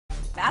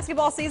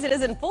Basketball season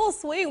is in full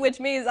swing, which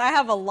means I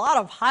have a lot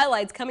of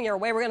highlights coming your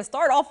way. We're going to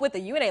start off with the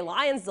UNA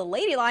Lions. The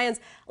Lady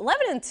Lions,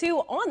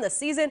 11-2 on the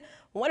season,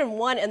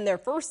 1-1 in their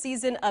first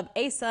season of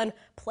ASUN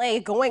play,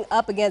 going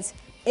up against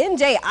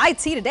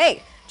NJIT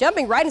today.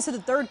 Jumping right into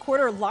the third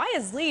quarter,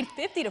 Lions lead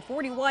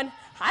 50-41.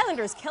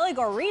 Highlanders Kelly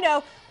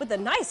Garino with a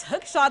nice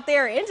hook shot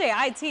there.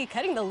 NJIT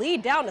cutting the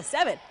lead down to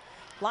 7.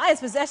 Lions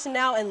possession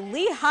now, and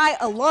Lehigh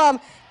alum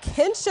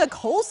Kensha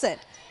Colson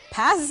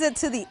passes it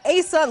to the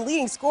ASUN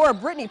leading scorer,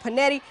 Brittany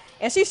Panetti,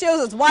 and she shows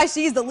us why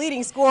she's the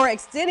leading scorer,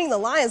 extending the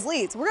Lions'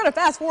 lead. So we're going to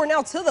fast forward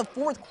now to the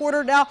fourth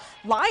quarter. Now,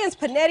 Lions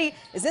Panetti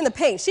is in the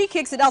paint. She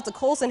kicks it out to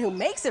Colson, who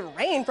makes it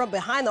rain from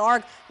behind the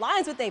arc.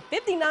 Lions with a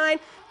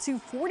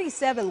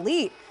 59-47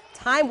 lead.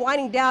 Time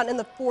winding down in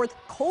the fourth.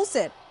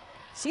 Colson,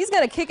 she's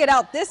going to kick it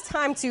out this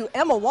time to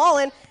Emma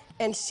Wallen,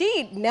 and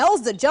she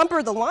nails the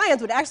jumper. The Lions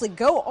would actually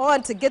go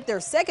on to get their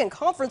second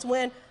conference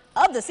win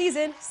of the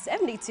season,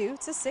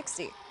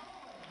 72-60.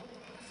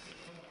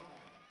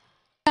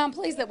 I'm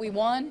pleased that we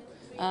won.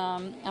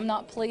 I'm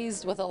not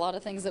pleased with a lot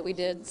of things that we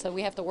did, so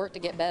we have to work to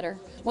get better.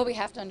 What we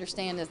have to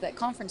understand is that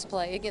conference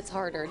play, it gets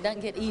harder, it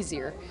doesn't get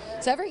easier.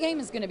 So every game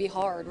is going to be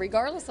hard.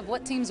 Regardless of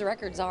what teams'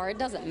 records are, it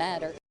doesn't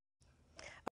matter.